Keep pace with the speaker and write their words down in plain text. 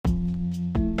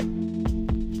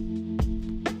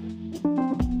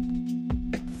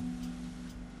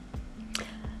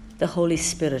the Holy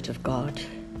Spirit of God.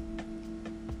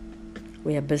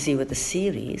 We are busy with a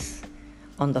series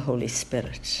on the Holy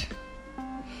Spirit.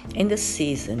 In this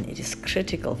season, it is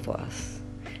critical for us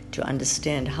to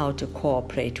understand how to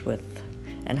cooperate with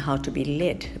and how to be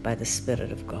led by the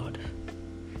Spirit of God.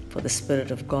 For the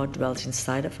Spirit of God dwells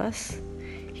inside of us.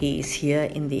 He is here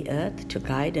in the earth to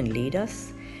guide and lead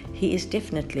us. He is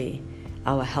definitely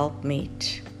our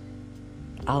helpmate,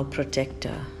 our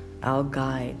protector, our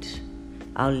guide,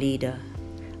 our leader,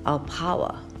 our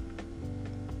power,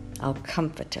 our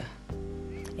comforter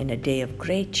in a day of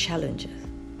great challenges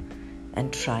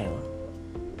and trial.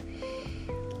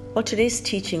 Well, today's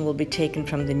teaching will be taken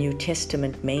from the New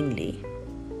Testament mainly.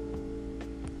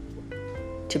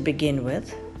 To begin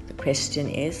with, the question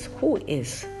is, who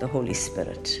is the Holy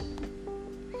Spirit?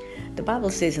 The Bible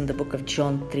says in the book of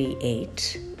John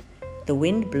 3:8, "The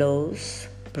wind blows,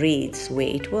 breathes where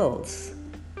it wills,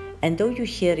 and though you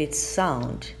hear its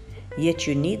sound, yet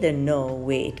you neither know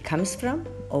where it comes from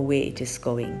or where it is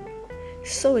going.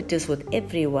 So it is with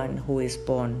everyone who is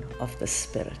born of the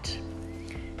Spirit."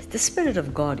 The Spirit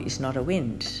of God is not a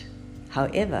wind.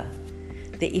 However,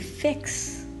 the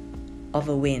effects of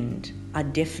a wind are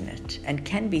definite and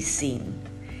can be seen,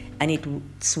 and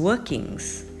its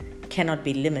workings cannot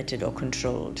be limited or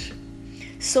controlled.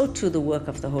 So too the work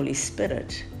of the Holy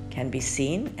Spirit can be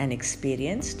seen and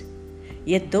experienced,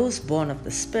 yet those born of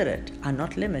the Spirit are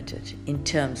not limited in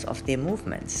terms of their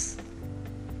movements.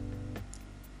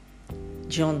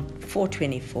 John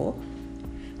 4:24,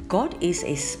 God is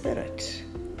a spirit.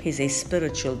 He's a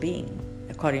spiritual being,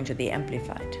 according to the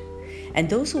Amplified. And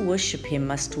those who worship him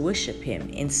must worship him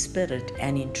in spirit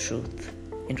and in truth,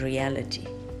 in reality.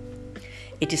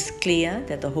 It is clear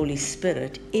that the Holy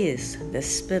Spirit is the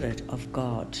Spirit of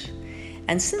God.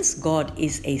 And since God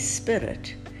is a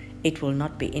spirit, it will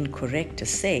not be incorrect to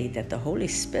say that the Holy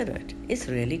Spirit is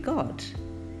really God.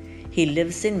 He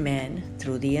lives in man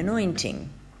through the anointing.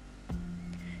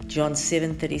 John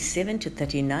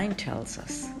 7:37-39 tells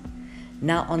us,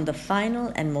 "Now on the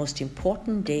final and most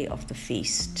important day of the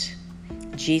feast,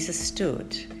 Jesus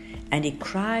stood, and he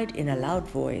cried in a loud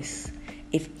voice,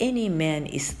 'If any man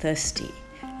is thirsty,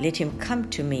 let him come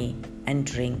to me and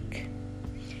drink.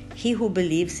 He who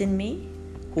believes in me,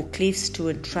 who cleaves to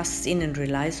and trusts in and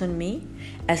relies on me,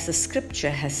 as the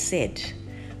scripture has said,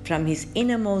 from his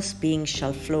innermost being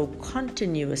shall flow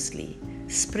continuously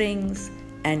springs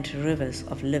and rivers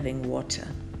of living water.'"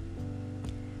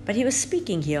 But he was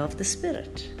speaking here of the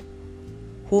Spirit,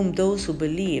 whom those who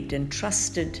believed and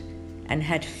trusted and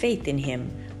had faith in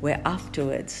him were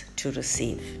afterwards to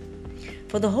receive.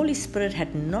 For the Holy Spirit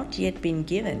had not yet been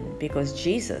given because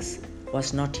Jesus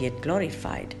was not yet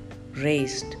glorified,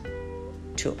 raised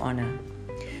to honor.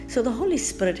 So the Holy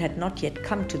Spirit had not yet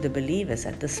come to the believers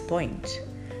at this point.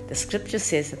 The scripture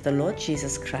says that the Lord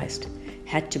Jesus Christ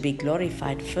had to be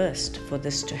glorified first for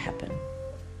this to happen.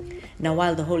 Now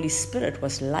while the Holy Spirit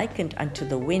was likened unto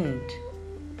the wind,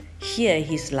 here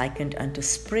he is likened unto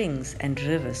springs and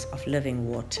rivers of living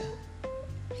water.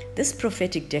 This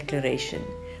prophetic declaration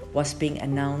was being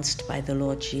announced by the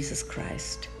Lord Jesus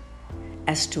Christ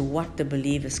as to what the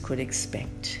believers could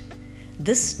expect.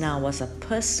 This now was a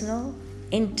personal,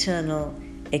 internal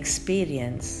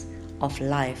experience of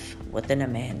life within a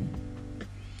man.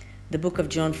 The book of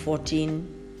John 14,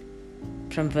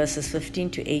 from verses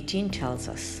 15-18 tells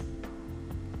us,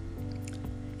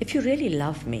 "If you really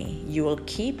love me, you will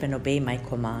keep and obey my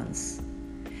commands.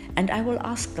 And I will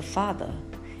ask the Father,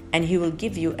 and he will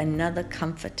give you another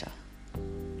comforter,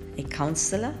 a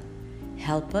counselor,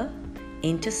 helper,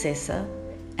 intercessor,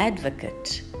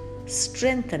 advocate,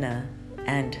 strengthener,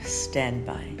 and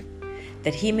standby,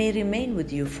 that he may remain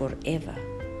with you forever.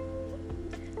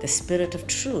 The Spirit of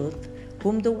truth,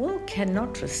 whom the world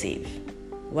cannot receive,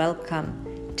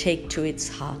 welcome, take to its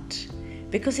heart,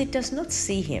 because it does not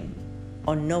see him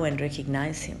or know and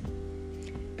recognize him.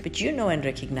 But you know and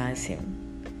recognize him,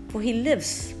 for he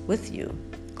lives with you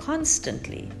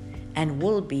constantly and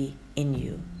will be in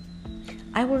you.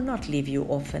 I will not leave you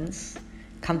orphans,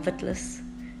 comfortless,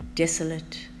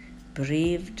 desolate,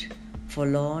 bereaved,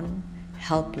 forlorn,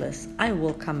 helpless. I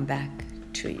will come back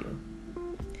to you."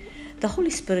 The Holy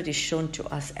Spirit is shown to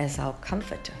us as our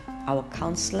comforter, our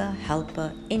counselor,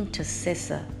 helper,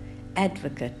 intercessor,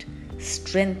 advocate,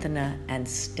 strengthener, and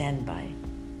standby.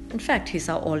 In fact, he's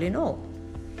our all in all.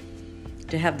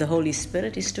 To have the Holy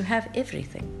Spirit is to have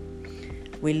everything.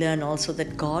 We learn also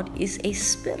that God is a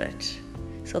spirit.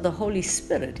 So the Holy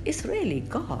Spirit is really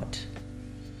God.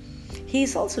 He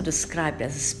is also described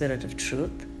as a spirit of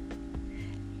truth.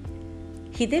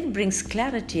 He then brings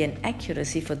clarity and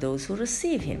accuracy for those who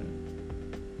receive him.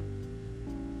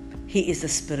 He is the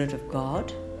Spirit of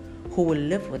God who will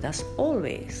live with us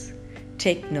always.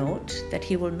 Take note that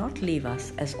He will not leave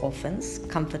us as orphans,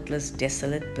 comfortless,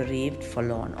 desolate, bereaved,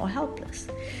 forlorn, or helpless.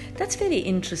 That's very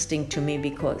interesting to me,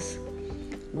 because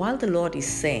while the Lord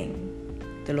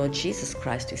Jesus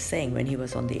Christ is saying when He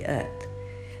was on the earth,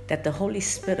 that the Holy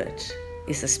Spirit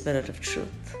is the Spirit of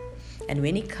truth. And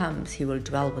when He comes, He will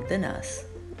dwell within us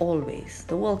always.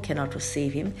 The world cannot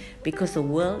receive Him because the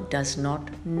world does not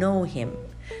know Him.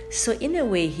 So in a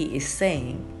way, He is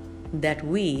saying that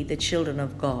we, the children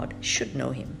of God, should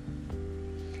know Him.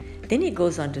 Then He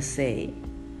goes on to say,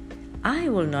 I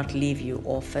will not leave you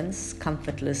orphans,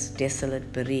 comfortless,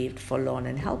 desolate, bereaved, forlorn,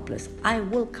 and helpless. I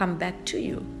will come back to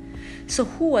you. So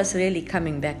who was really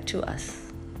coming back to us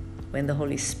when the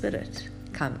Holy Spirit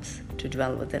comes to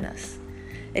dwell within us?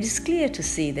 It is clear to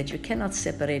see that you cannot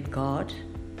separate God,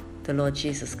 the Lord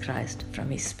Jesus Christ, from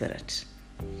His Spirit.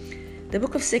 The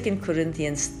book of 2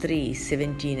 Corinthians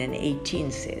 3:17 and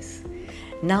 18 says,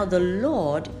 Now the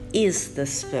Lord is the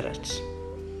Spirit,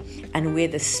 and where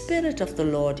the Spirit of the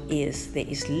Lord is, there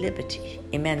is liberty,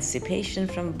 emancipation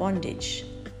from bondage,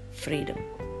 freedom.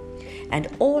 And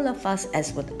all of us,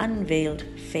 as with unveiled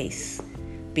face,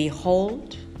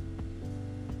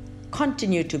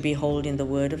 continue to behold in the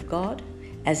Word of God,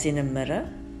 as in a mirror,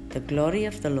 the glory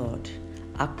of the Lord,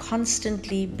 are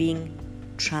constantly being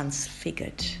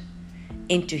transfigured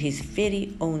into His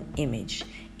very own image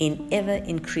in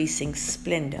ever-increasing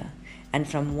splendor, and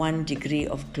from one degree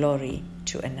of glory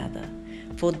to another.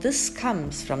 For this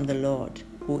comes from the Lord,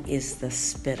 who is the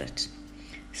Spirit.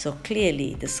 So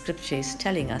clearly the Scripture is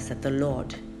telling us that the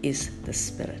Lord is the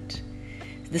Spirit.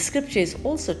 The Scripture is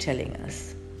also telling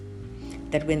us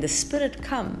that when the Spirit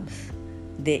comes,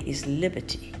 there is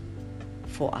liberty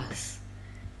for us.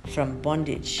 From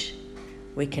bondage,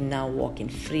 we can now walk in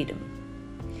freedom.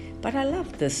 But I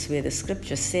love this, where the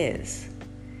Scripture says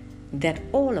that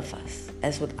all of us,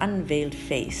 as with unveiled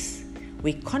face,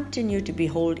 we continue to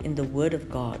behold in the Word of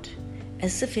God,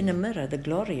 as if in a mirror, the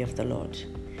glory of the Lord.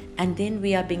 And then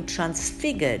we are being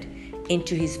transfigured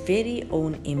into His very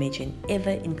own image in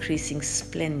ever-increasing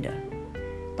splendor,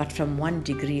 but from one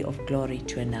degree of glory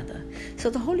to another.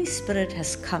 So the Holy Spirit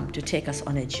has come to take us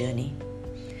on a journey.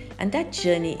 And that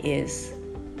journey is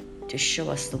to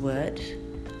show us the Word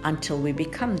until we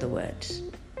become the Word.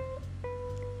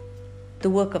 The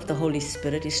work of the Holy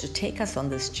Spirit is to take us on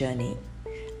this journey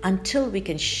until we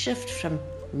can shift from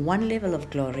one level of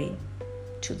glory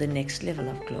to the next level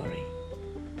of glory,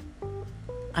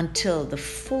 until the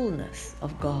fullness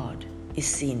of God is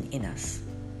seen in us.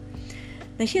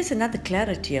 Now here's another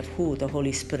clarity of who the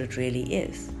Holy Spirit really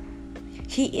is.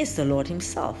 He is the Lord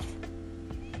Himself,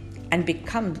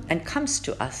 and comes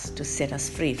to us to set us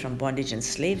free from bondage and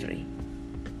slavery.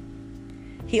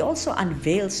 He also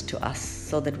unveils to us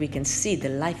so that we can see the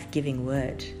life-giving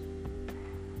Word,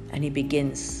 and He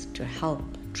begins to help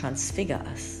transfigure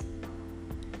us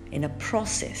in a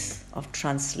process of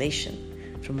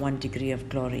translation from one degree of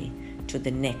glory to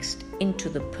the next, into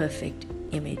the perfect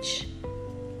image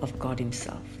of God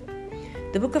Himself.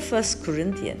 The book of 1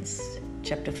 Corinthians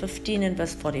chapter 15 and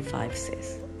verse 45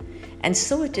 says, And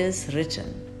so it is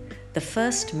written, the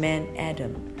first man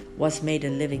Adam was made a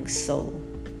living soul.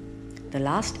 The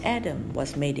last Adam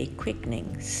was made a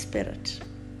quickening spirit.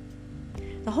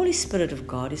 The Holy Spirit of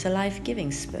God is a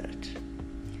life-giving Spirit.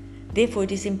 Therefore,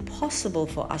 it is impossible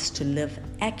for us to live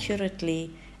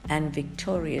accurately and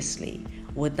victoriously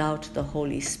without the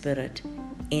Holy Spirit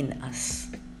in us.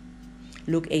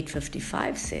 Luke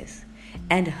 8:55 says,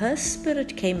 And her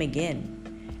spirit came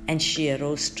again, and she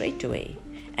arose straightway,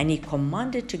 and He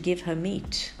commanded to give her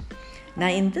meat. Now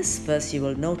in this verse you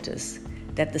will notice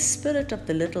that the spirit of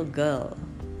the little girl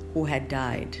who had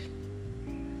died,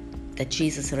 that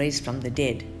Jesus raised from the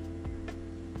dead,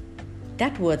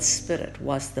 that word spirit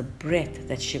was the breath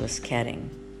that she was carrying.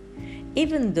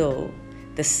 Even though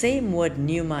the same word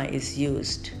pneuma is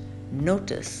used,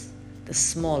 notice the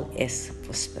small s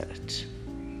for spirit.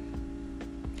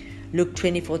 Luke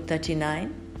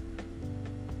 24:39,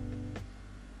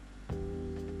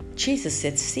 Jesus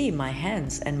said, See my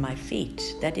hands and my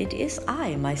feet, that it is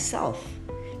I myself.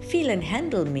 Feel and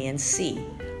handle me and see,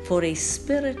 for a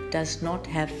spirit does not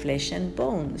have flesh and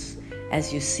bones,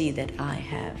 as you see that I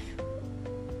have.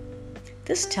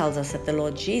 This tells us that the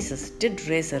Lord Jesus did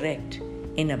resurrect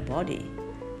in a body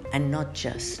and not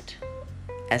just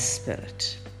as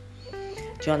spirit.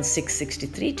 John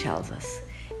 6:63 tells us,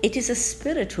 It is a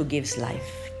spirit who gives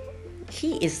life.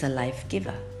 He is the life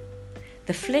giver.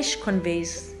 The flesh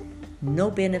conveys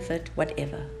no benefit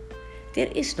whatever.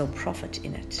 There is no profit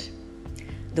in it.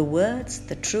 The words,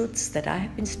 the truths that I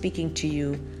have been speaking to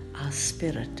you our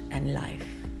spirit and life.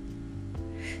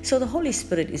 So the Holy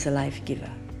Spirit is a life giver.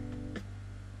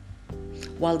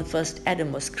 While the first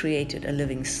Adam was created a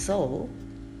living soul,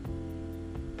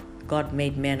 God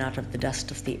made man out of the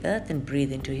dust of the earth and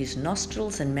breathed into his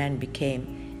nostrils, and man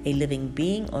became a living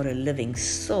being or a living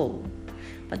soul.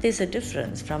 But there's a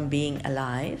difference from being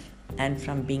alive and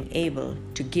from being able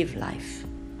to give life.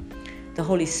 The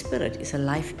Holy Spirit is a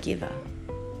life giver.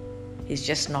 He's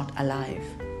just not alive.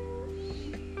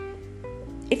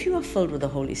 If you are filled with the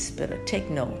Holy Spirit, take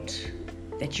note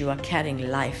that you are carrying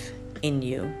life in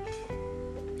you.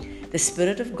 The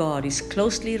Spirit of God is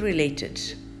closely related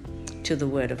to the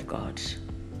Word of God.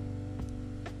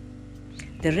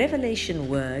 The revelation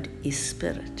word is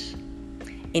spirit.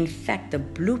 In fact, the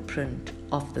blueprint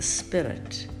of the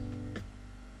Spirit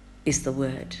is the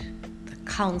Word, the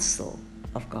counsel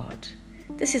of God.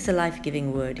 This is the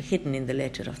life-giving word hidden in the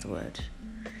letter of the Word.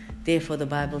 Therefore, the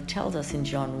Bible tells us in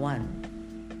John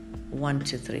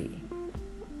 1:1-3,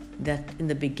 that in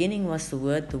the beginning was the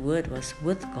Word was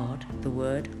with God, the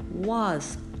Word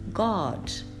was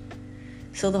God.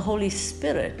 So the Holy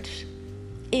Spirit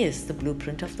is the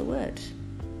blueprint of the Word.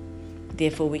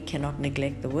 Therefore, we cannot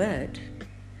neglect the Word,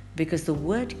 because the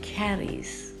Word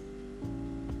carries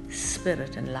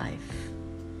spirit and life.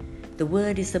 The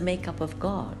Word is the makeup of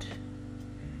God.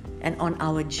 And on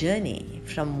our journey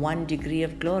from one degree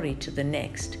of glory to the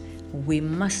next, we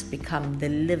must become the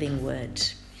living Word.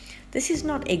 This is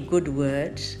not a good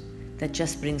word that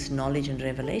just brings knowledge and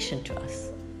revelation to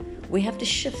us. We have to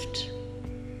shift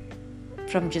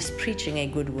from just preaching a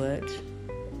good word,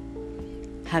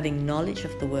 having knowledge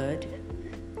of the Word,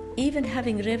 even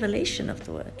having revelation of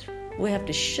the Word. We have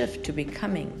to shift to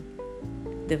becoming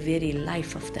the very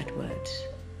life of that Word,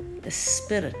 the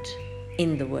Spirit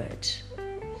in the Word.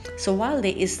 So while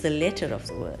there is the letter of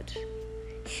the Word,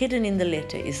 hidden in the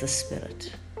letter is the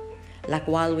Spirit. Like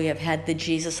while we have had the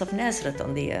Jesus of Nazareth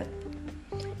on the earth,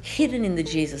 hidden in the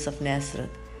Jesus of Nazareth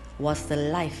was the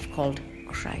life called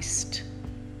Christ.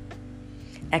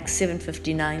 Acts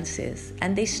 7:59 says,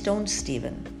 and they stoned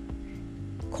Stephen,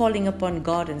 calling upon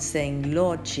God and saying,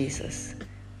 Lord Jesus,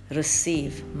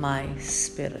 receive my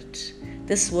spirit.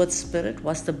 This word spirit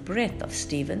was the breath of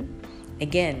Stephen.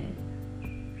 Again,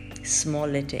 small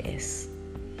letter S.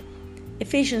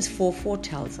 Ephesians 4:4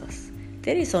 tells us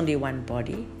there is only one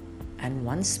body and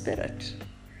one Spirit,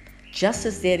 just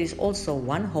as there is also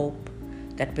one hope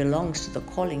that belongs to the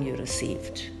calling you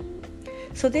received.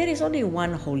 So there is only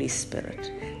one Holy Spirit.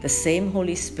 The same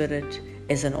Holy Spirit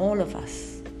is in all of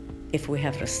us if we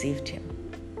have received Him.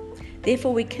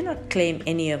 Therefore, we cannot claim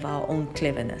any of our own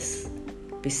cleverness.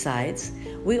 Besides,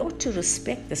 we ought to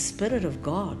respect the Spirit of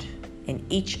God in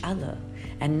each other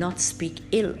and not speak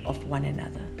ill of one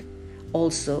another.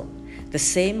 Also, the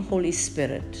same Holy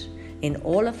Spirit in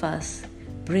all of us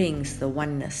brings the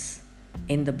oneness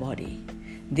in the body.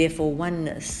 Therefore,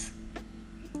 oneness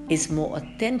is more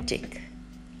authentic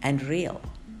and real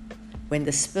when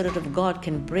the Spirit of God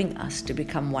can bring us to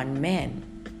become one man.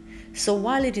 So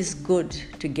while it is good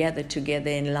to gather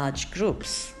together in large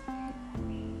groups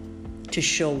to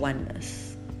show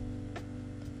oneness,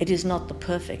 it is not the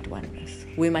perfect oneness.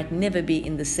 We might never be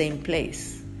in the same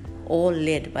place, all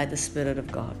led by the Spirit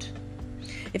of God.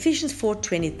 Ephesians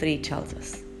 4:23 tells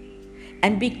us,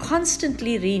 and be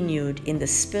constantly renewed in the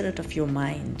spirit of your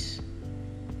mind,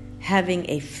 having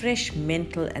a fresh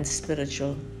mental and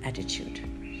spiritual attitude.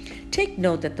 Take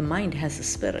note that the mind has a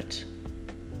spirit.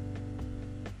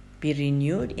 Be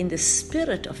renewed in the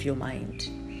spirit of your mind,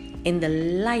 in the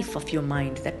life of your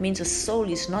mind. That means a soul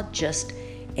is not just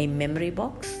a memory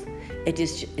box.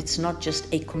 It's not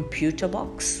just a computer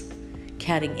box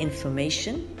carrying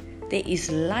information. There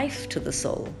is life to the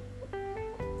soul.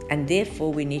 And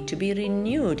therefore we need to be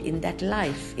renewed in that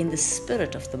life, in the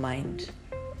spirit of the mind.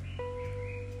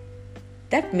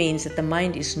 That means that the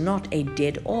mind is not a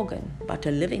dead organ, but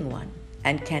a living one,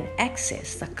 and can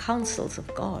access the counsels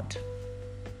of God.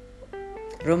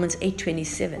 Romans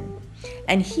 8:27,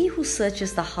 and he who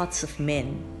searches the hearts of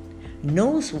men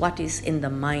knows what is in the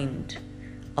mind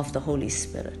of the Holy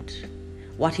Spirit,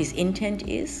 what his intent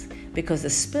is, because the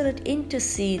Spirit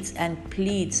intercedes and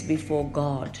pleads before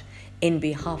God in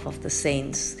behalf of the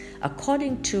saints,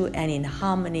 according to and in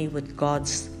harmony with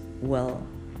God's will.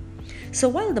 So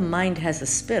while the mind has a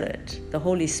spirit, the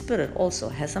Holy Spirit also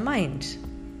has a mind.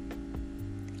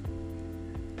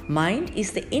 Mind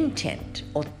is the intent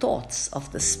or thoughts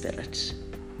of the Spirit.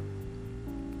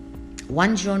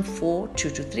 1 John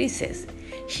 4:2-3 says,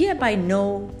 hereby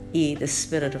know ye the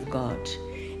Spirit of God.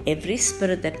 Every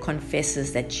spirit that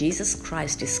confesses that Jesus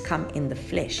Christ is come in the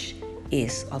flesh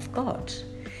is of God.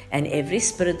 And every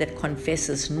spirit that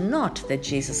confesses not that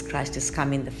Jesus Christ has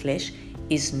come in the flesh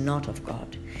is not of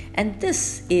God. And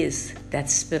this is that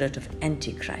spirit of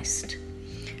Antichrist,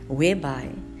 whereby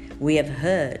we have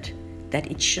heard that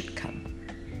it should come.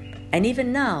 And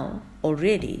even now,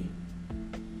 already,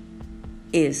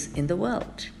 is in the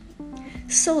world.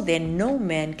 So then no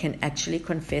man can actually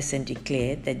confess and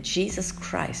declare that Jesus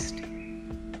Christ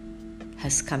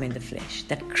has come in the flesh,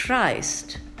 that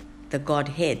Christ, the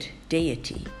Godhead,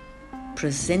 deity,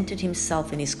 presented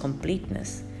himself in his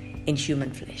completeness in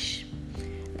human flesh.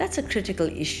 That's a critical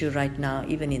issue right now,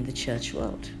 even in the church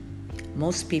world.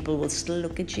 Most people will still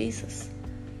look at Jesus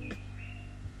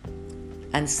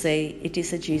and say it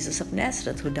is a Jesus of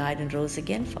Nazareth who died and rose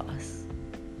again for us.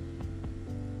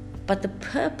 But the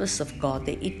purpose of God,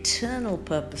 the eternal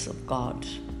purpose of God,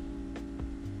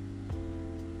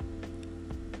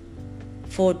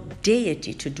 for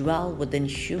deity to dwell within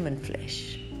human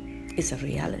flesh is a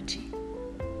reality.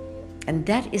 And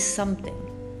that is something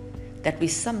that we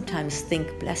sometimes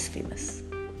think blasphemous.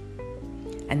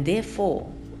 And therefore,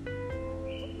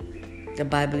 the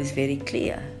Bible is very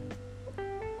clear.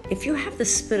 If you have the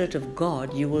Spirit of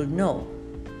God, you will know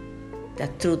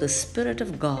that through the Spirit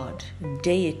of God,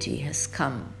 deity has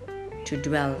come to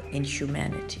dwell in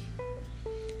humanity.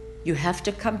 You have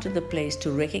to come to the place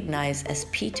to recognize, as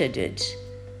Peter did,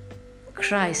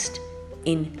 Christ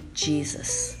in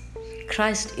Jesus.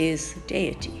 Christ is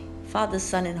deity, Father,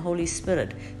 Son, and Holy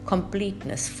Spirit,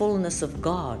 completeness, fullness of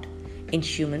God in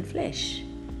human flesh.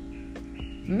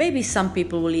 Maybe some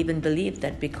people will even believe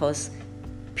that because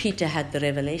Peter had the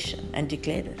revelation and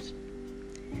declared it.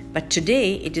 But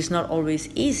today, it is not always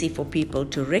easy for people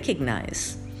to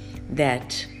recognize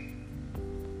that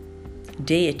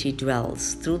deity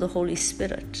dwells through the Holy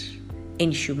Spirit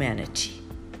in humanity.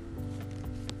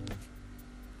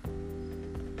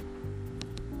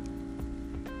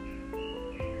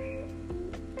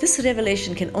 This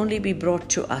revelation can only be brought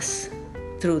to us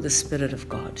through the Spirit of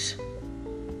God.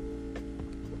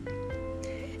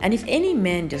 And if any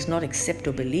man does not accept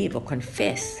or believe or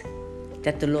confess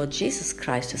that the Lord Jesus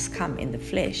Christ has come in the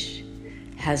flesh,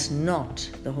 has not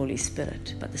the Holy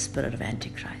Spirit, but the spirit of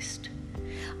Antichrist.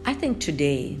 I think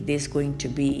today there's going to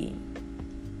be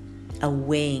a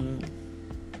weighing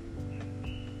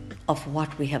of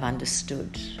what we have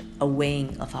understood, a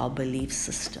weighing of our belief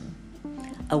system,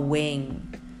 a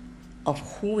weighing of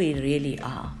who we really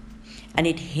are. And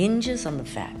it hinges on the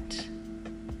fact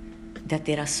that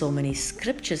there are so many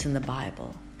scriptures in the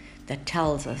Bible that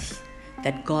tells us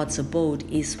that God's abode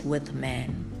is with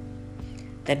man,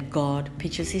 that God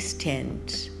pitches his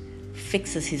tent,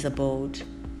 fixes his abode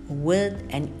with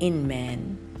and in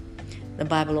man. The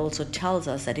Bible also tells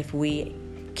us that if we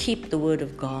keep the word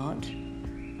of God,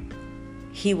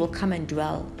 he will come and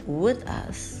dwell with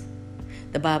us.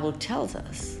 The Bible tells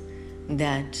us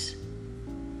that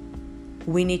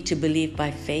we need to believe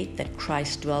by faith that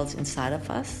Christ dwells inside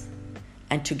of us,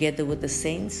 and together with the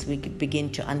saints we could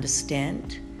begin to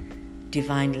understand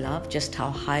divine love, just how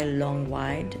high, long,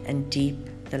 wide, and deep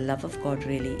the love of God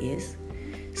really is,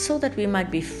 so that we might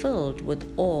be filled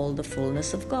with all the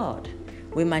fullness of God.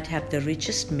 We might have the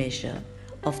richest measure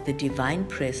of the divine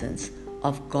presence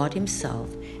of God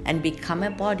himself and become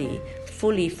a body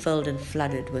fully filled and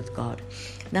flooded with God.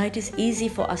 Now, it is easy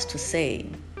for us to say,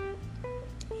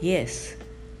 yes,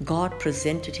 God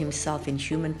presented himself in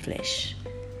human flesh,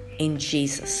 in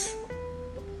Jesus,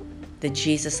 the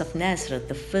Jesus of Nazareth,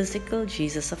 the physical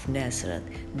Jesus of Nazareth,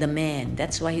 the man.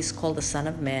 That's why he's called the Son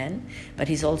of Man, but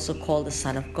he's also called the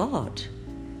Son of God,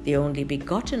 the only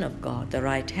begotten of God, the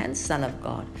right-hand Son of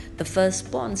God, the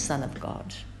firstborn Son of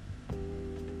God,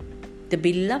 the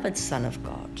beloved Son of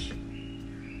God.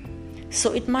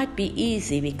 So it might be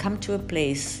easy, we come to a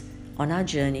place on our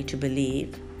journey to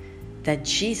believe that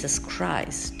Jesus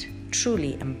Christ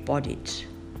truly embodied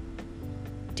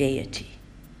deity.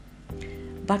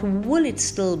 But will it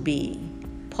still be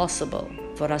possible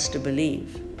for us to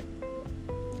believe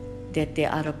that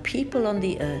there are a people on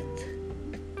the earth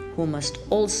who must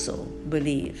also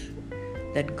believe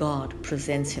that God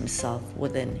presents himself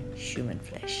within human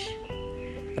flesh?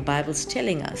 The Bible's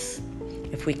telling us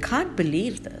if we can't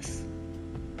believe this,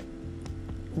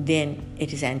 then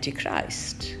it is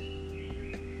Antichrist.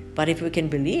 But if we can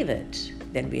believe it,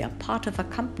 then we are part of a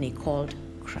company called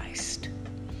Christ.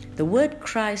 The word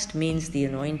Christ means the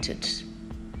anointed.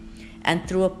 And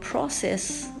through a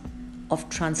process of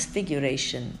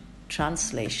transfiguration,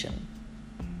 translation,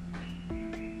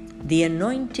 the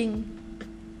anointing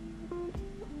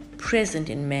present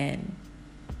in man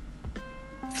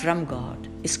from God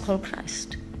is called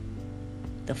Christ.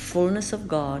 The fullness of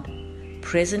God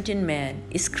present in man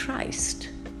is Christ.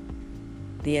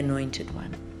 the Anointed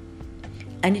One.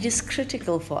 And it is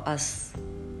critical for us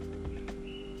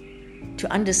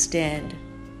to understand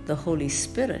the Holy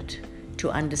Spirit, to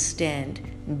understand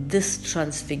this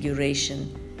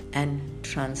transfiguration and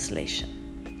translation.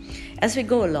 As we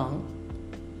go along,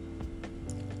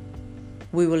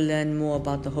 we will learn more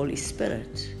about the Holy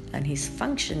Spirit and His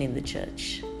function in the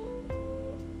church,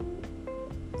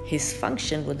 His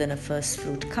function within a first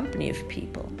fruit company of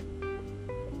people,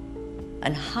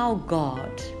 and how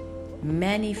God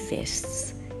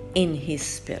manifests in His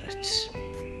Spirit.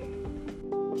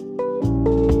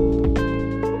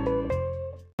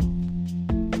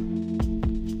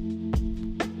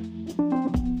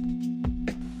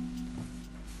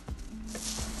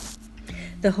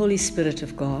 The Holy Spirit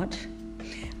of God.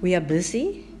 We are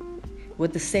busy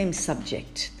with the same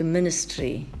subject, the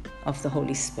ministry of the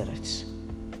Holy Spirit.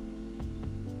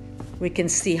 We can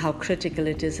see how critical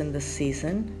it is in this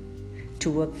season to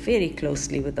work very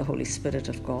closely with the Holy Spirit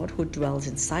of God, who dwells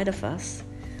inside of us,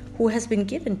 who has been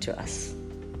given to us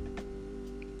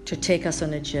to take us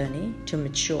on a journey, to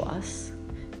mature us,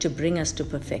 to bring us to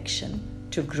perfection,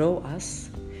 to grow us,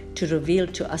 to reveal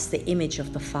to us the image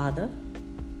of the Father,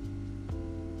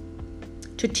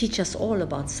 to teach us all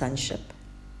about sonship,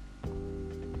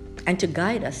 and to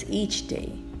guide us each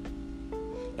day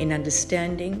in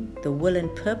understanding the will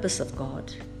and purpose of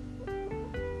God,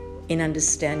 in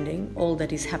understanding all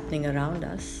that is happening around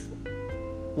us,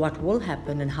 what will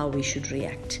happen and how we should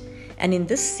react. And in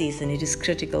this season, it is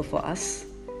critical for us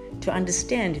to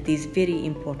understand these very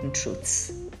important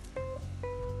truths.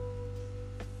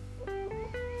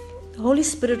 The Holy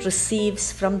Spirit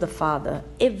receives from the Father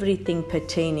everything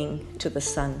pertaining to the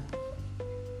Son,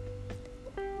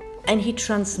 and He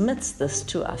transmits this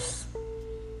to us,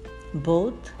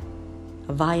 both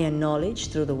via knowledge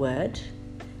through the Word,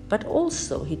 but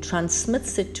also He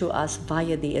transmits it to us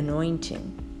via the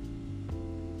anointing,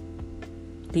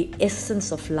 the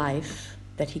essence of life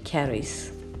that He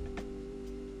carries.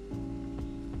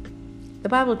 The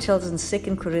Bible tells in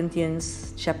 2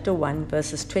 Corinthians chapter 1,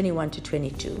 verses 21 to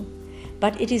 22,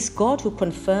 "But it is God who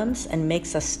confirms and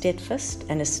makes us steadfast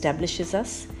and establishes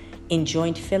us in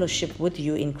joint fellowship with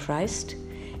you in Christ,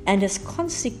 and has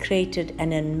consecrated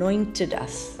and anointed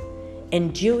us,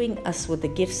 enduing us with the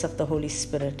gifts of the Holy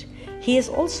Spirit. He has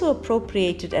also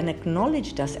appropriated and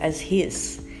acknowledged us as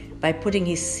His by putting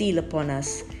His seal upon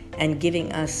us and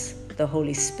giving us the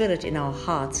Holy Spirit in our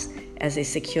hearts as a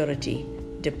security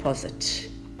deposit."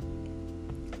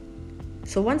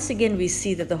 So once again, we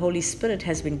see that the Holy Spirit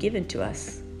has been given to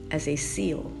us as a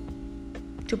seal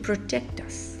to protect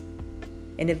us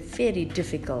in a very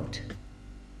difficult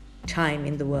time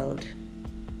in the world.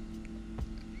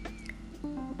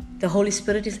 The Holy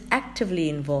Spirit is actively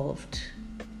involved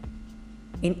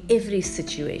in every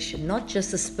situation, not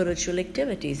just the spiritual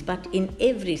activities, but in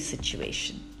every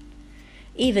situation,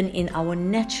 even in our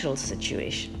natural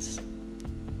situations.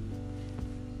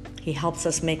 He helps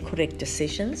us make correct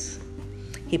decisions.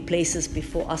 He places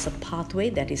before us a pathway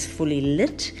that is fully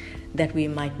lit, that we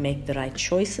might make the right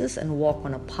choices and walk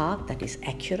on a path that is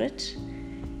accurate.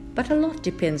 But a lot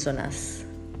depends on us,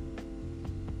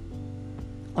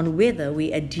 on whether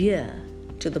we adhere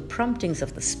to the promptings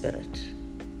of the Spirit,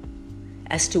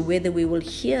 as to whether we will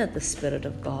hear the Spirit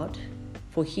of God.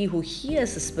 For he who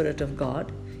hears the Spirit of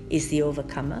God is the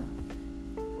overcomer.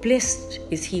 Blessed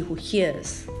is he who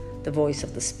hears the voice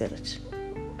of the Spirit.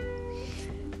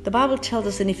 The Bible tells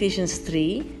us in Ephesians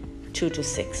 3,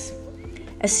 2-6,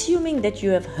 "Assuming that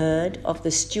you have heard of the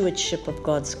stewardship of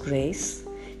God's grace,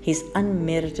 His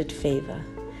unmerited favor,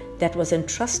 that was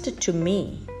entrusted to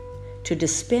me to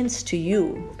dispense to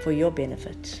you for your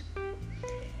benefit,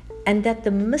 and that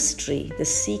the mystery, the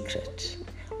secret,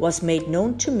 was made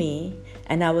known to me,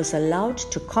 and I was allowed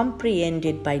to comprehend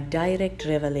it by direct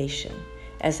revelation,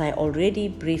 as I already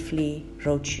briefly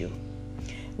wrote you."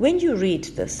 When you read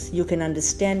this, you can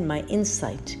understand my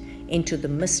insight into the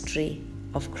mystery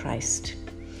of Christ.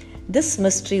 This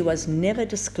mystery was never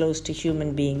disclosed to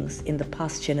human beings in the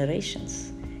past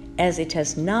generations, as it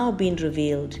has now been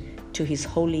revealed to His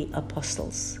holy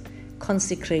apostles,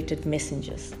 consecrated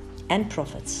messengers, and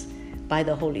prophets by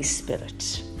the Holy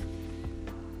Spirit.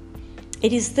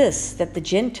 It is this that the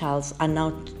Gentiles are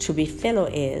now to be fellow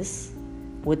heirs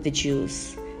with the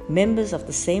Jews, members of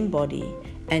the same body,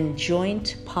 and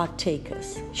joint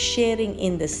partakers, sharing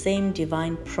in the same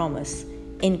divine promise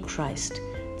in Christ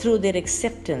through their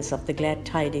acceptance of the glad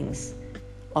tidings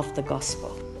of the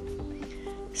gospel.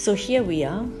 So here we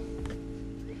are,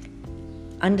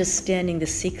 understanding the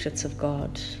secrets of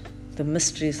God, the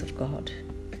mysteries of God.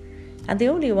 And the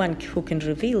only one who can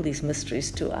reveal these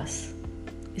mysteries to us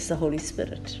is the Holy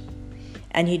Spirit.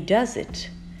 And he does it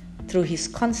through his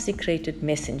consecrated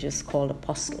messengers called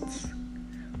apostles,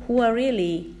 who are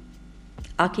really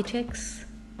architects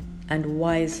and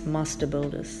wise master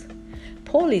builders.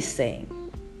 Paul is saying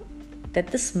that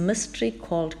this mystery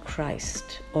called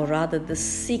Christ, or rather the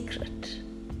secret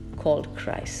called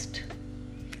Christ,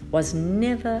 was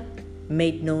never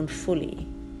made known fully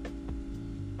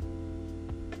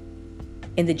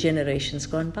in the generations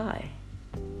gone by.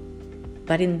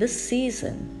 But in this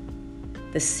season,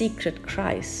 the secret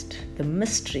Christ, the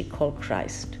mystery called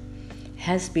Christ,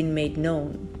 has been made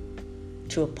known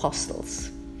to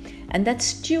apostles. And that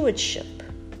stewardship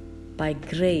by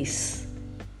grace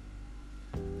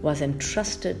was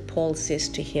entrusted, Paul says,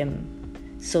 to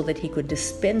him so that he could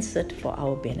dispense it for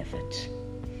our benefit.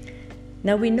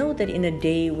 Now we know that in a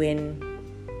day when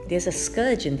there's a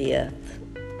scourge in the earth,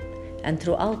 and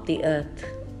throughout the earth,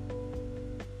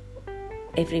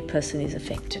 every person is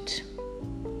affected.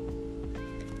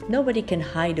 Nobody can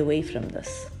hide away from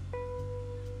this.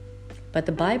 But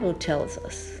the Bible tells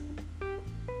us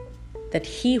that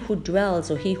he who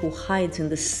dwells or he who hides in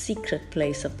the secret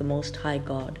place of the Most High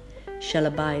God shall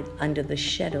abide under the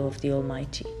shadow of the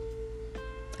Almighty.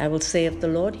 I will say of the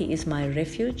Lord, He is my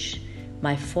refuge,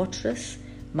 my fortress,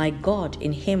 my God,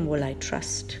 in Him will I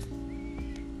trust.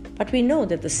 But we know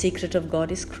that the secret of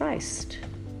God is Christ.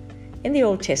 In the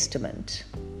Old Testament,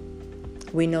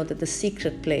 we know that the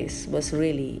secret place was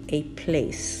really a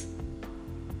place.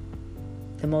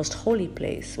 The most holy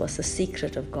place was the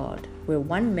secret of God, where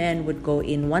one man would go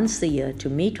in once a year to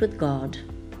meet with God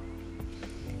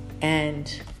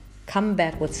and come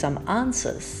back with some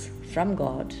answers from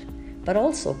God, but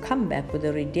also come back with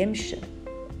a redemption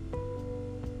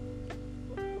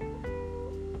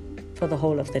for the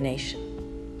whole of the nation.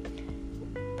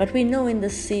 But we know in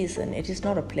this season it is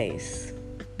not a place,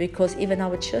 because even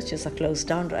our churches are closed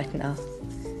down right now.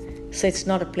 So it's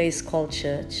not a place called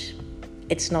church.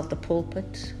 It's not the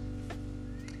pulpit.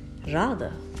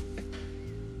 Rather,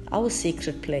 our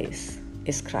secret place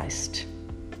is Christ.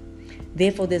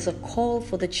 Therefore, there's a call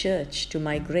for the church to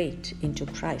migrate into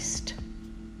Christ.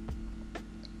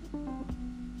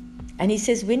 And he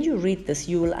says, when you read this,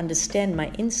 you will understand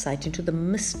my insight into the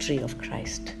mystery of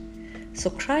Christ. So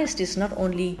Christ is not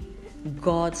only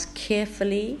God's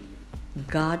carefully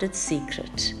guarded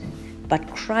secret,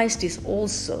 but Christ is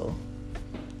also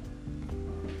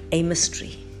a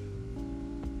mystery.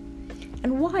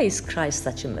 And why is Christ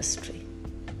such a mystery?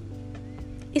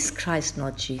 Is Christ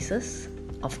not Jesus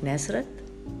of Nazareth?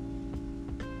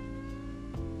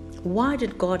 Why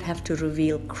did God have to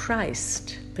reveal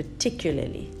Christ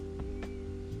particularly?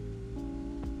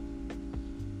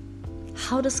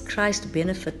 How does Christ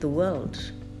benefit the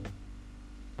world?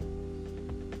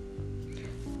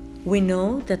 We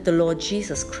know that the Lord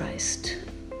Jesus Christ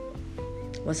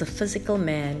was a physical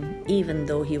man, even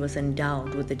though he was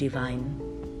endowed with the divine.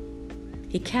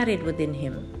 He carried within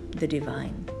him the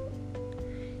divine.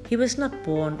 He was not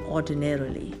born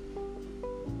ordinarily,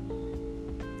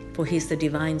 for he is the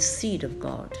divine seed of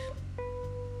God.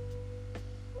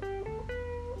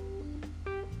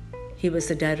 He was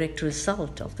the direct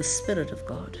result of the Spirit of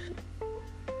God.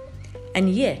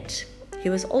 And yet, he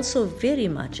was also very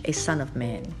much a son of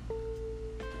man.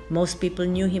 Most people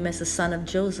knew him as the son of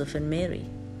Joseph and Mary.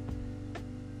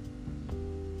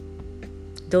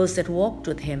 Those that walked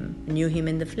with him knew him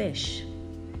in the flesh.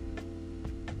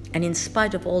 And in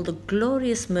spite of all the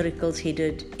glorious miracles he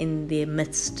did in their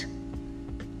midst,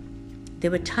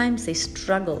 there were times they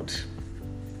struggled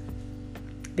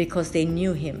because they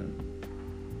knew him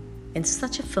in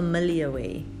such a familiar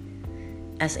way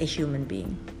as a human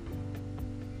being.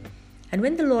 And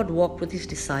when the Lord walked with his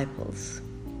disciples,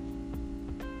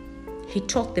 he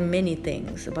taught them many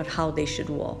things about how they should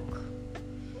walk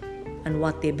and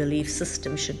what their belief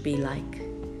system should be like.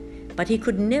 But he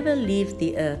could never leave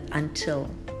the earth until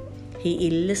he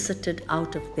elicited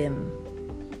out of them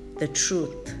the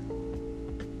truth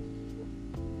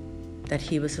that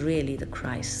he was really the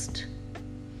Christ.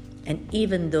 And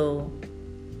even though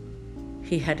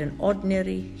he had an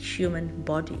ordinary human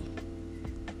body,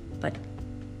 but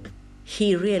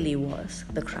he really was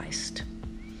the Christ.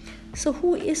 So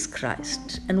who is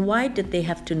Christ? And why did they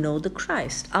have to know the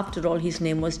Christ? After all, his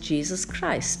name was Jesus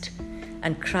Christ,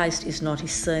 and Christ is not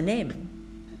his surname.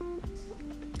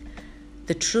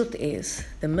 The truth is,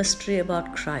 the mystery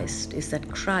about Christ is that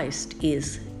Christ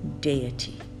is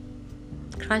deity.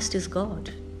 Christ is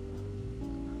God.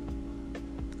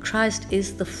 Christ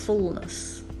is the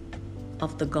fullness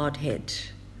of the Godhead.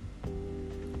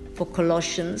 For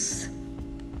Colossians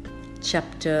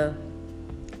chapter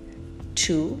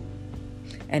 2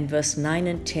 and verse 9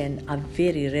 and 10 are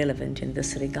very relevant in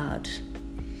this regard.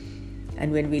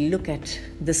 And when we look at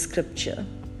the scripture,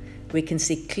 we can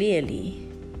see clearly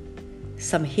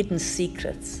some hidden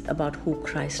secrets about who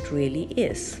Christ really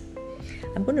is.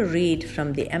 I'm going to read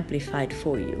from the Amplified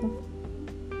for you.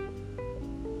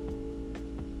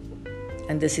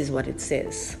 And this is what it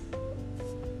says.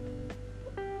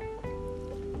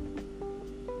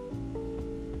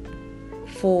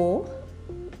 For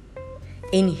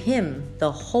in him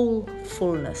the whole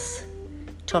fullness,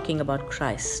 talking about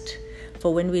Christ.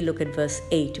 For when we look at verse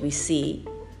 8, we see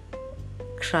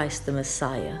Christ the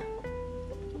Messiah.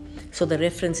 So the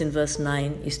reference in verse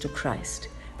 9 is to Christ.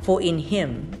 For in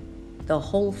him the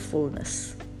whole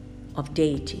fullness of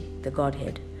deity, the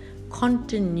Godhead,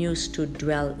 continues to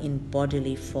dwell in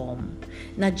bodily form.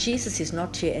 Now Jesus is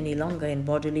not here any longer in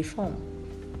bodily form.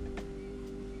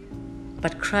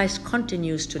 But Christ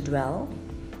continues to dwell,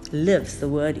 lives, the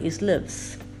word is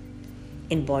lives,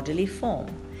 in bodily form,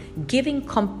 giving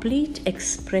complete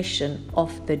expression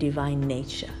of the divine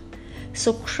nature.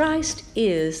 So Christ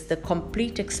is the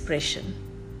complete expression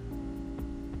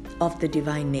of the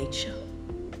divine nature.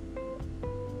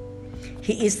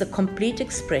 He is the complete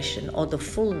expression or the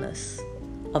fullness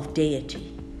of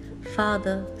deity,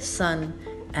 Father, Son,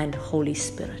 and Holy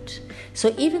Spirit.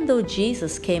 So even though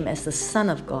Jesus came as the Son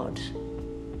of God,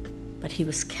 but he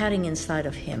was carrying inside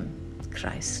of him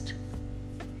Christ.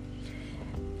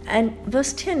 And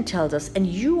verse 10 tells us, and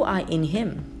you are in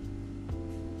him.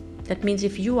 That means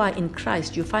if you are in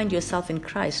Christ, you find yourself in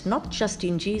Christ, not just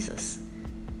in Jesus,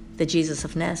 the Jesus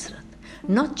of Nazareth,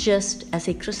 not just as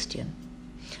a Christian,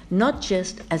 not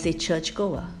just as a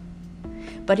churchgoer,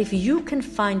 but if you can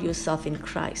find yourself in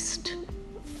Christ.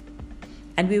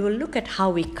 And we will look at how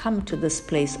we come to this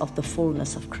place of the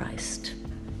fullness of Christ,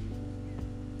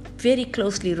 very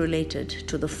closely related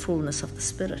to the fullness of the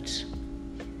Spirit.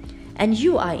 And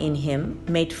you are in him,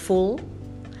 made full,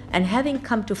 and having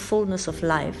come to fullness of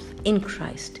life in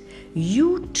Christ,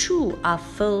 you too are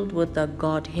filled with the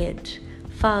Godhead,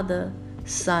 Father,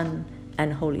 Son,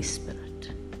 and Holy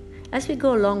Spirit. As we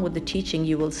go along with the teaching,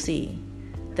 you will see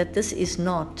that this is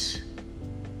not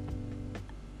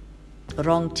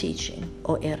wrong teaching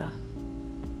or error,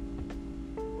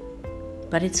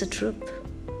 but it's a truth.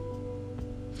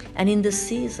 And in this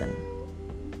season,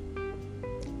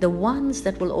 the ones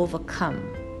that will overcome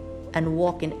and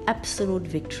walk in absolute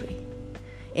victory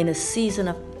in a season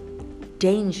of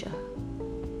danger,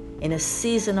 in a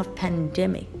season of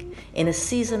pandemic, in a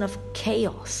season of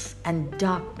chaos and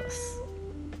darkness,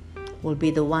 will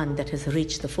be the one that has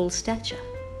reached the full stature.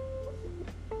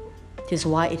 It is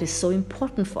why it is so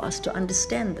important for us to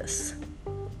understand this.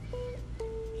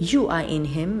 You are in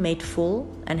him, made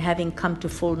full, and having come to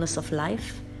fullness of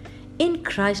life. In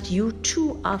Christ, you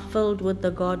too are filled with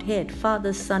the Godhead,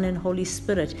 Father, Son, and Holy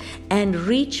Spirit, and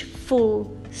reach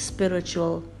full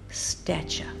spiritual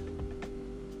stature.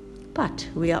 But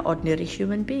we are ordinary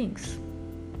human beings.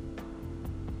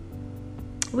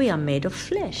 We are made of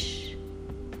flesh.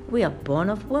 We are born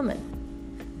of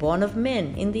women, born of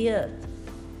men in the earth,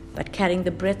 but carrying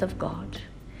the breath of God.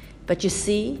 But you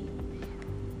see,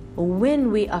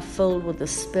 when we are filled with the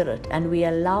Spirit and we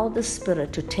allow the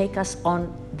Spirit to take us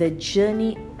on the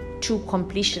journey to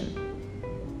completion,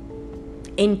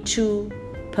 into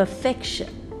perfection,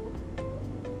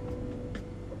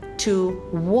 to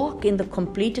walk in the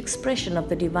complete expression of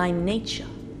the divine nature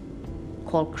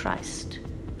called Christ,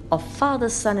 of Father,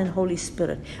 Son, and Holy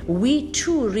Spirit, we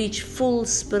too reach full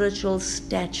spiritual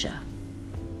stature.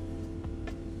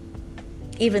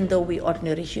 Even though we're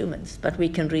ordinary humans, but we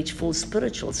can reach full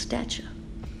spiritual stature.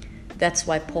 That's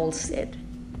why Paul said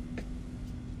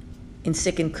in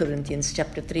 2 Corinthians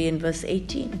chapter 3 and verse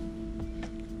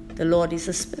 18, the Lord is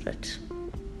a spirit.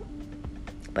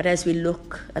 But as we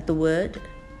look at the word,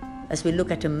 as we look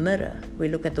at a mirror, we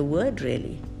look at the word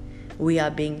really, we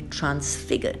are being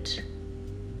transfigured,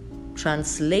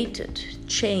 translated,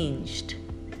 changed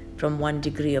from one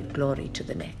degree of glory to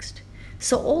the next.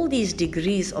 So all these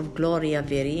degrees of glory are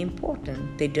very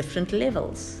important. They're different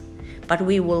levels. But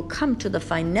we will come to the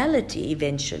finality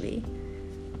eventually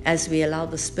as we allow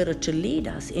the Spirit to lead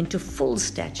us into full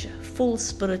stature, full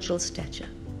spiritual stature.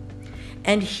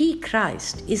 And He,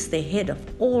 Christ, is the head of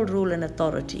all rule and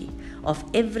authority of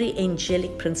every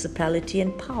angelic principality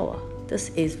and power. This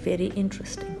is very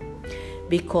interesting,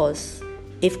 because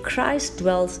if Christ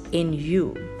dwells in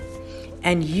you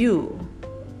and you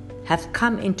have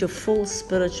come into full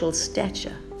spiritual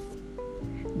stature,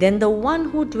 then the one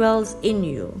who dwells in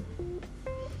you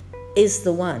is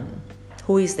the one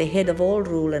who is the head of all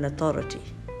rule and authority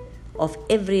of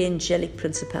every angelic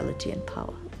principality and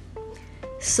power.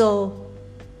 So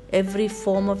every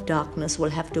form of darkness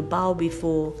will have to bow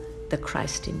before the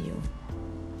Christ in you.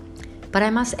 But I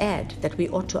must add that we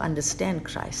ought to understand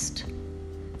Christ.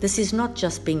 This is not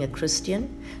just being a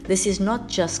Christian. This is not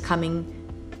just coming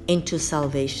into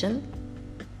salvation.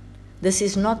 This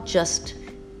is not just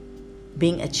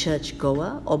being a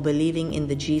churchgoer or believing in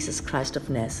the Jesus Christ of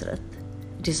Nazareth.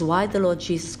 It is why the Lord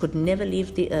Jesus could never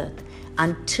leave the earth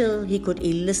until he could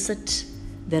elicit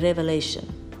the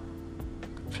revelation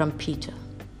from Peter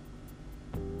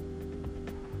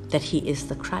that he is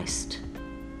the Christ.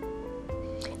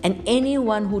 And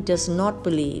anyone who does not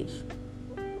believe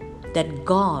that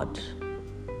God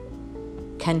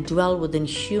can dwell within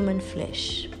human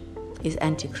flesh is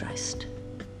Antichrist.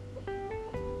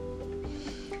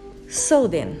 So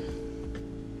then,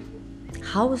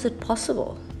 how is it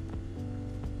possible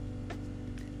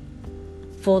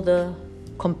for the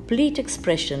complete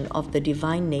expression of the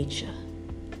divine nature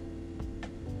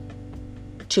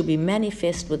to be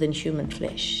manifest within human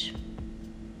flesh?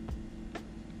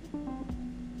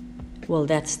 Well,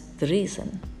 that's the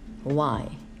reason why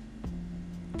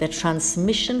the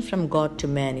transmission from God to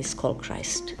man is called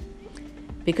Christ.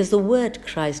 Because the word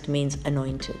Christ means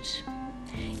anointed.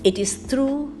 It is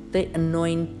through the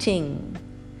anointing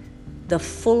the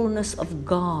fullness of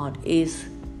God is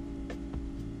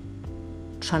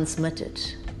transmitted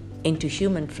into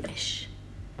human flesh,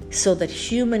 so that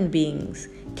human beings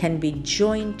can be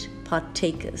joint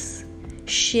partakers,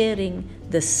 sharing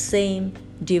the same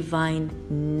divine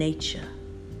nature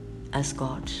as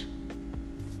God.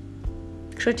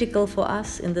 Critical for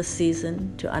us in this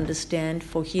season to understand,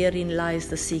 for herein lies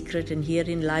the secret and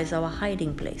herein lies our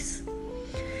hiding place.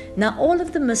 Now all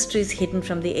of the mysteries hidden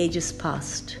from the ages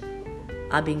past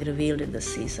are being revealed in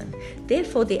this season.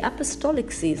 Therefore, the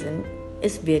apostolic season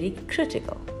is very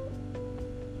critical,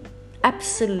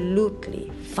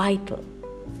 absolutely vital.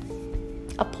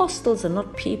 Apostles are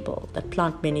not people that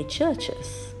plant many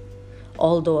churches,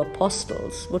 although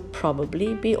apostles would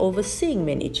probably be overseeing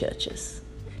many churches.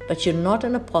 But you're not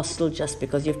an apostle just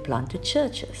because you've planted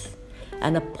churches.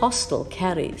 An apostle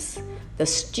carries the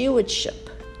stewardship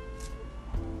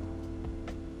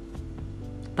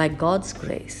by God's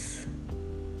grace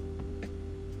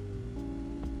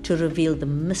to reveal the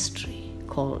mystery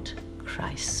called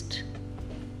Christ.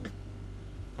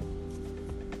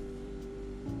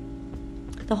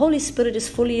 The Holy Spirit is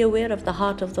fully aware of the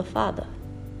heart of the Father.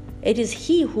 It is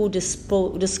He who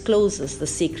discloses the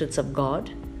secrets of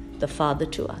God, the Father,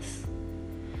 to us.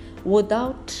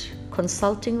 Without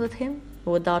consulting with Him,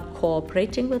 without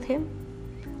cooperating with Him,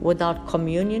 without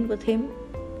communion with Him,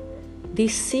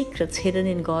 these secrets hidden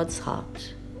in God's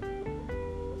heart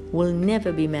will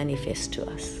never be manifest to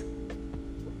us.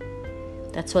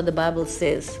 That's what the Bible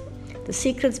says. The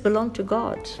secrets belong to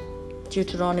God.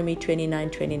 Deuteronomy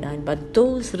 29:29. But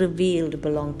those revealed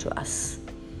belong to us.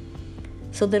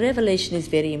 So the revelation is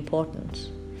very important.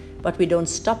 But we don't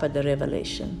stop at the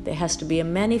revelation. There has to be a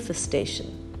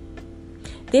manifestation.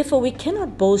 Therefore, we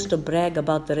cannot boast or brag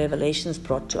about the revelations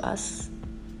brought to us,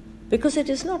 because it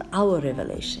is not our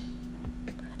revelation.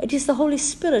 It is the Holy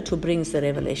Spirit who brings the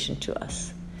revelation to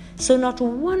us. So not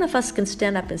one of us can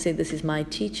stand up and say, this is my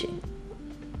teaching.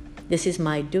 This is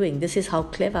my doing. This is how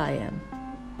clever I am.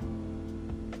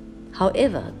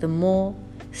 However, the more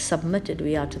submitted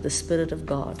we are to the Spirit of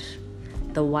God,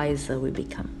 the wiser we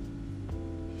become.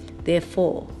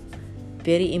 Therefore,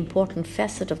 very important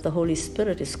facet of the Holy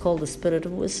Spirit is called the Spirit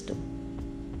of wisdom.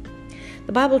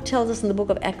 The Bible tells us in the book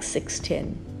of Acts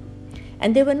 6:10,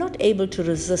 and they were not able to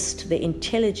resist the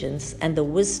intelligence and the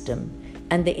wisdom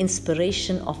and the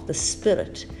inspiration of the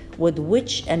Spirit with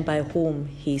which and by whom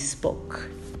he spoke.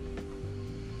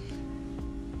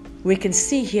 We can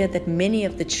see here that many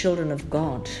of the children of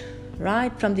God,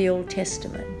 right from the Old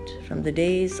Testament, from the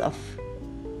days of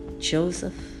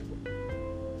Joseph,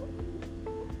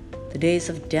 the days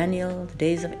of Daniel, the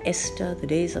days of Esther, the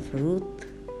days of Ruth,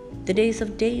 the days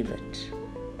of David,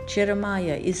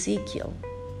 Jeremiah, Ezekiel,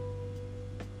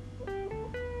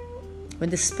 when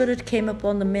the Spirit came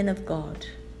upon the men of God,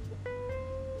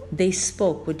 they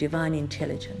spoke with divine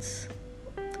intelligence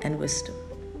and wisdom.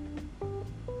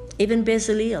 Even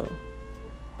Bezalel,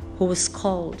 who was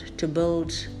called to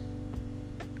build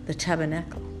the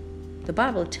tabernacle, the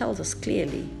Bible tells us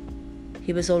clearly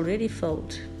he was already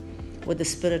filled with the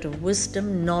spirit of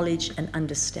wisdom, knowledge, and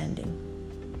understanding.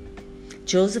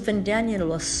 Joseph and Daniel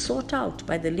were sought out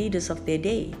by the leaders of their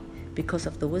day because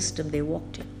of the wisdom they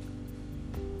walked in.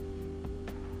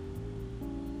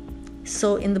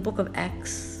 So in the book of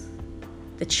Acts,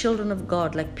 the children of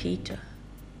God like Peter,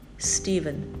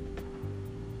 Stephen,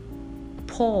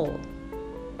 Paul,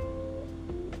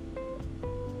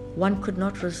 one could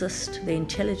not resist the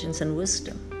intelligence and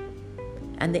wisdom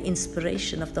and the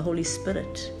inspiration of the Holy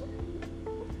Spirit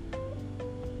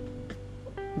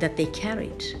that they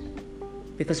carried.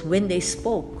 Because when they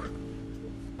spoke,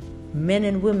 men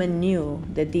and women knew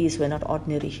that these were not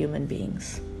ordinary human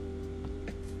beings.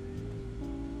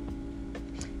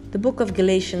 The book of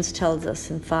Galatians tells us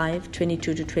in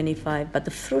 5:22-25, but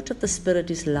the fruit of the Spirit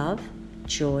is love,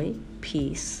 joy,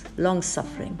 peace,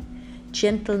 long-suffering,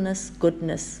 gentleness,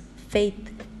 goodness, faith,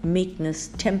 meekness,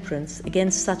 temperance.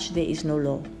 Against such there is no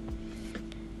law.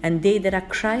 And they that are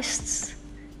Christ's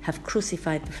have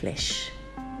crucified the flesh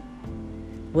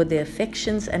with their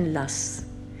affections and lusts.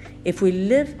 If we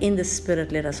live in the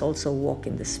Spirit, let us also walk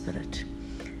in the Spirit.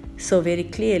 So very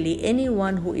clearly,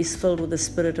 anyone who is filled with the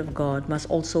Spirit of God must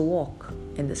also walk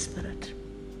in the Spirit.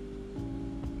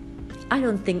 I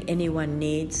don't think anyone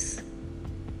needs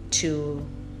to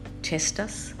test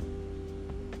us,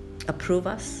 approve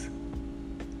us.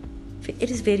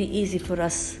 It is very easy for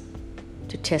us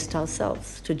to test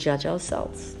ourselves, to judge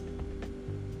ourselves.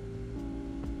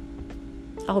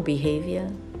 Our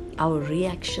behavior, our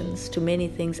reactions to many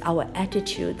things, our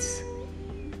attitudes,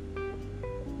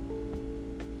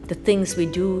 the things we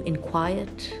do in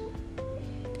quiet,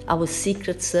 our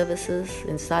secret services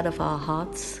inside of our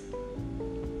hearts,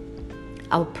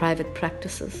 our private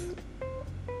practices,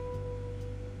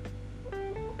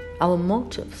 our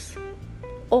motives,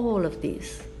 all of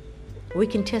these, we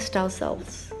can test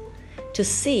ourselves to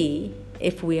see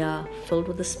if we are filled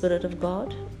with the Spirit of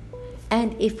God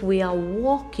and if we are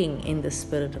walking in the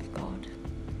Spirit of God.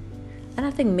 And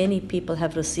I think many people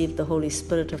have received the Holy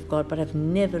Spirit of God but have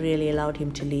never really allowed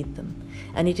Him to lead them.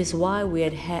 And it is why we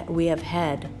have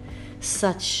had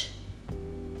such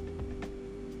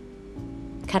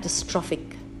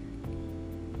catastrophic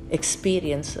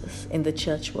experiences in the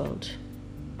church world.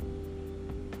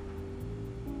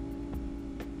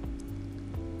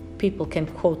 People can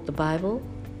quote the Bible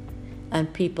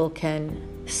and people can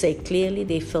say clearly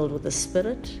they're filled with the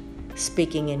Spirit,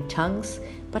 speaking in tongues,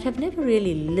 but have never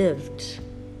really lived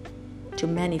to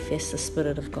manifest the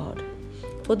Spirit of God.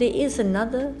 For there is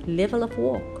another level of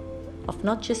walk, of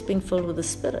not just being filled with the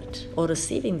Spirit or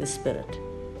receiving the Spirit,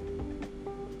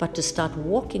 but to start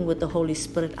walking with the Holy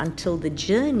Spirit until the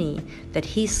journey that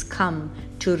He's come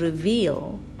to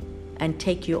reveal and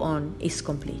take you on is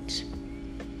complete.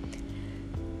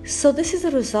 So this is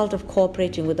a result of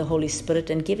cooperating with the Holy Spirit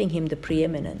and giving Him the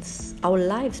preeminence. Our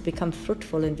lives become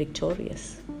fruitful and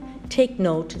victorious. Take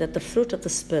note that the fruit of the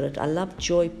Spirit are love,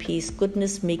 joy, peace,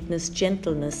 goodness, meekness,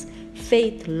 gentleness,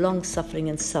 faith, long-suffering,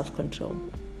 and self-control.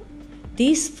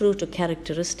 These fruit or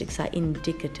characteristics are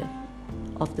indicative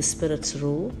of the Spirit's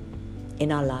rule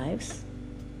in our lives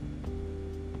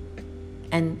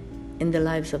and in the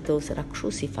lives of those that are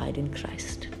crucified in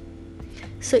Christ.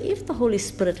 So if the Holy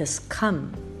Spirit has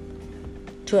come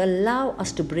to allow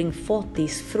us to bring forth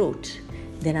these fruit,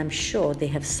 then I'm sure they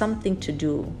have something to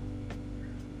do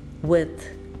with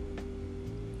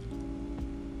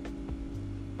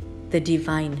the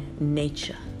divine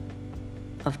nature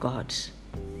of God.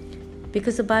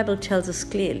 Because the Bible tells us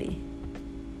clearly,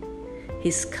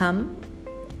 He's come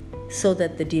so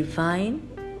that the divine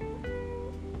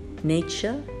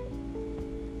nature,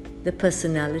 the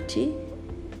personality,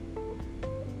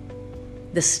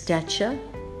 the stature,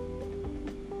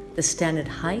 the standard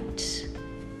height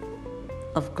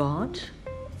of God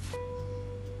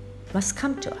must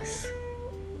come to us.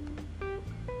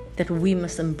 That we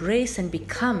must embrace and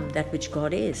become that which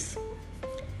God is.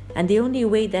 And the only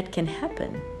way that can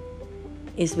happen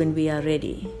is when we are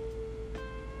ready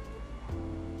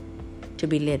to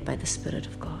be led by the Spirit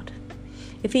of God.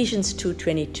 Ephesians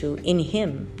 2:22, in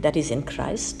Him, that is in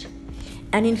Christ,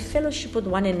 and in fellowship with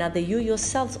one another, you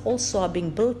yourselves also are being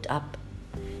built up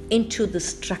into the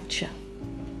structure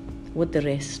with the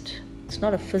rest. It's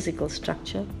not a physical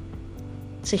structure,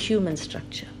 it's a human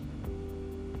structure.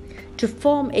 To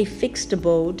form a fixed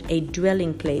abode, a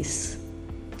dwelling place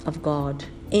of God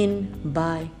in,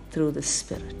 by, through the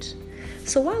Spirit.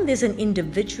 So while there's an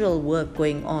individual work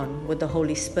going on with the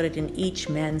Holy Spirit in each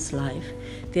man's life,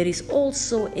 there is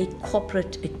also a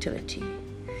corporate activity.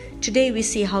 Today we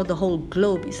see how the whole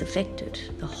globe is affected.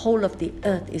 The whole of the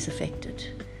earth is affected.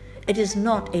 It is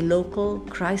not a local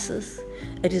crisis.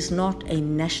 It is not a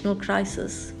national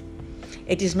crisis.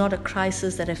 It is not a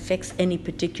crisis that affects any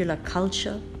particular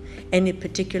culture, any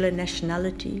particular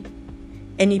nationality,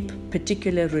 any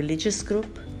particular religious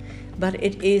group, but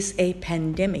it is a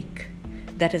pandemic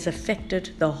that has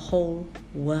affected the whole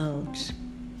world.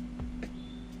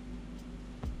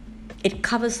 It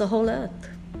covers the whole earth.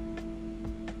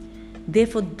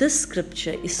 Therefore, this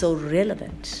scripture is so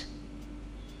relevant,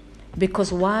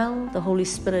 because while the Holy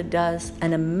Spirit does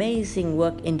an amazing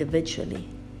work individually,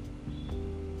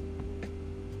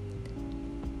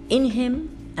 in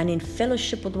Him and in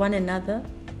fellowship with one another,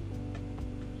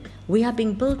 we are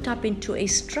being built up into a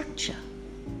structure,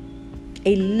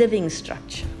 a living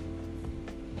structure,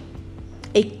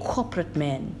 a corporate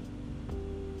man,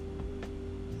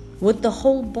 with the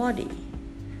whole body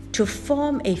to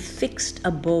form a fixed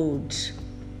abode.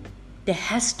 There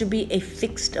has to be a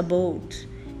fixed abode,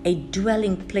 a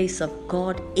dwelling place of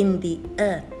God in the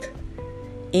earth,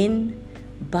 in,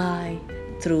 by,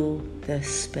 through the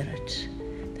Spirit.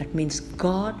 That means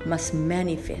God must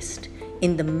manifest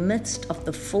in the midst of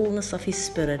the fullness of His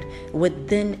Spirit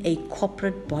within a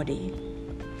corporate body.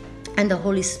 And the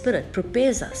Holy Spirit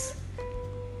prepares us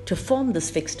to form this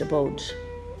fixed abode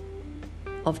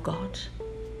of God.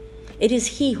 It is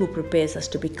He who prepares us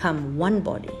to become one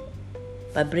body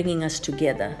by bringing us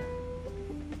together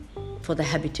for the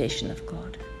habitation of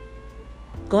God.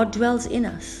 God dwells in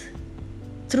us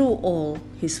through all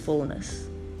His fullness,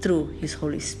 through His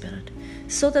Holy Spirit,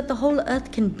 so that the whole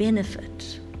earth can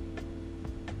benefit.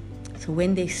 So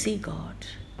when they see God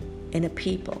in a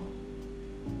people,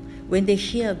 when they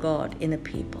hear God in a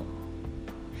people,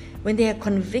 when they are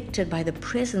convicted by the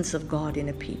presence of God in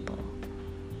a people,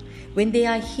 when they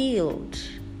are healed,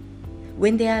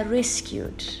 when they are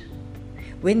rescued,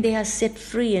 when they are set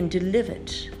free and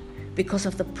delivered because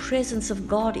of the presence of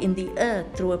God in the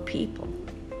earth through a people,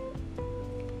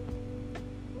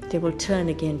 they will turn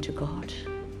again to God.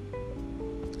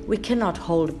 We cannot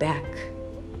hold back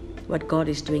what God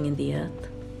is doing in the earth.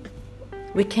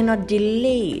 We cannot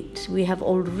delay it. We have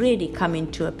already come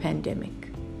into a pandemic.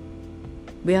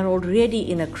 We are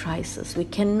already in a crisis. We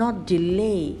cannot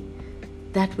delay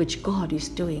that which God is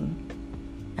doing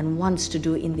and wants to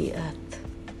do in the earth.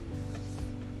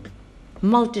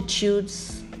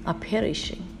 Multitudes are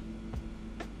perishing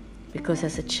because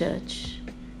as a church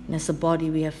and as a body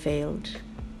we have failed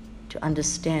to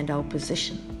understand our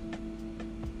position.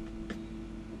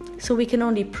 So we can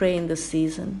only pray in this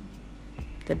season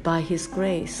that by His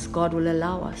grace God will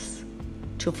allow us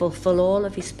to fulfill all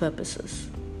of His purposes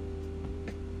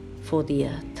for the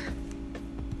earth.